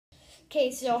Okay,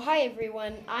 so hi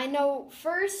everyone. I know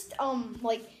first,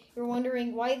 you're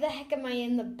wondering why the heck am I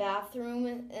in the bathroom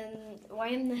and why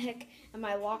in the heck am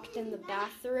I locked in the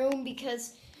bathroom?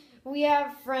 Because me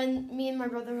and my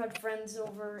brother had friends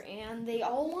over and they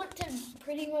all want to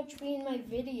pretty much be in my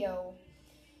video.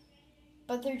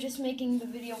 But they're just making the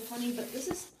video funny, but this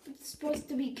is supposed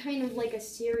to be kind of like a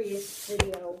serious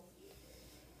video.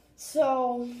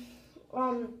 So,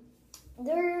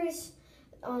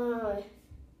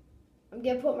 I'm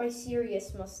gonna put my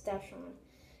serious mustache on.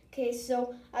 Okay,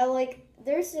 so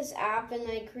there's this app and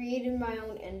I created my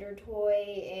own Ender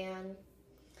toy and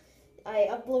I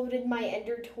uploaded my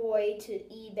Ender toy to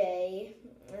eBay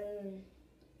and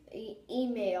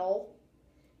email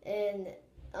and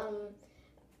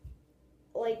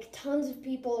tons of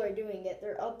people are doing it.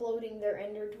 They're uploading their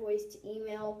Ender toys to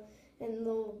email and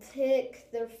they'll pick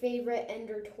their favorite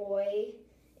Ender toy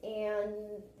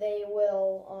and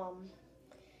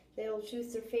they'll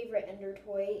choose their favorite Ender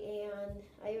toy, and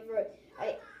I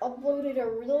uploaded a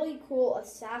really cool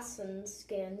assassin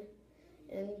skin,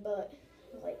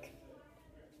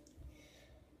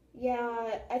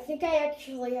 I think I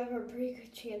actually have a pretty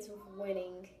good chance of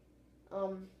winning.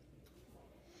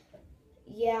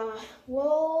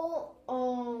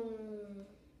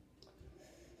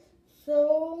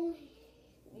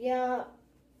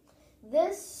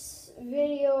 This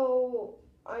video,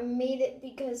 I made it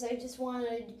because I just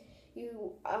wanted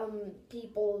you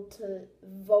people to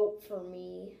vote for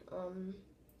me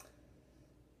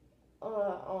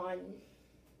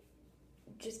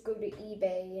just go to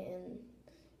eBay and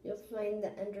you'll find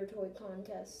the Ender Toy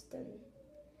contest, and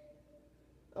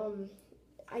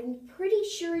I'm pretty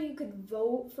sure you could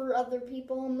vote for other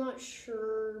people. I'm not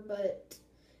sure, but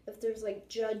if there's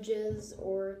judges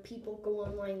or people go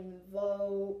online and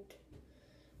vote.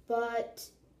 But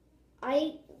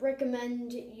I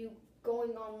recommend you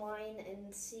going online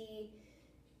and see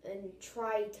and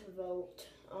try to vote.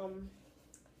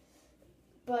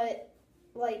 But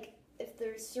if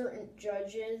there's certain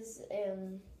judges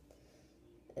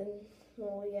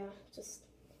just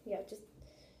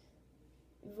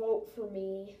vote for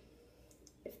me.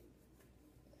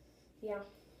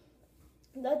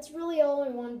 That's really all I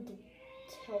wanted to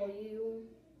tell you.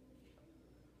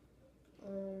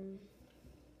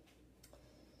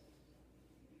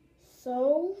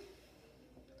 So,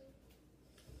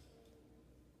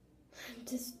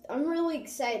 I'm really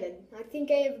excited. I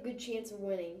think I have a good chance of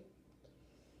winning.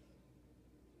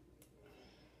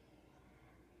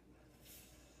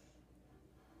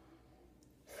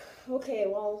 Okay,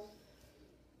 well,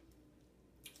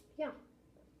 yeah.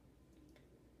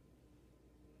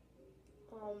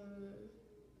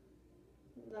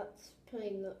 That's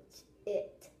pretty much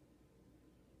it.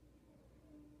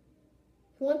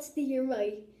 Who wants to hear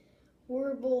my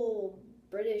horrible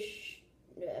British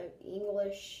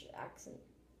English accent?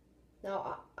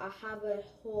 Now, I have a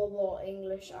horrible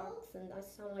English accent. I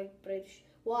sound like British.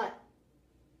 What?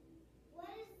 What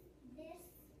is this?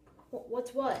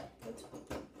 What's what?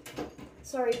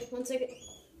 Sorry, 1 second.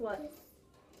 What?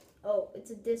 Oh,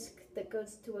 it's a disc that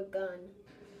goes to a gun.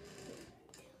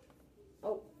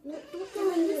 Oh, don't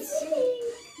go in this.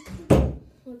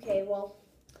 Okay, well,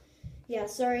 yeah,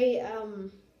 sorry.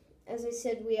 As I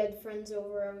said, we had friends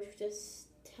over. I was just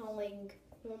telling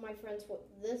one of my friends what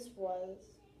this was.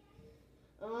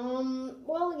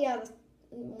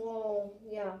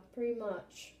 Pretty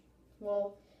much.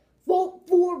 Well, vote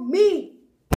for me!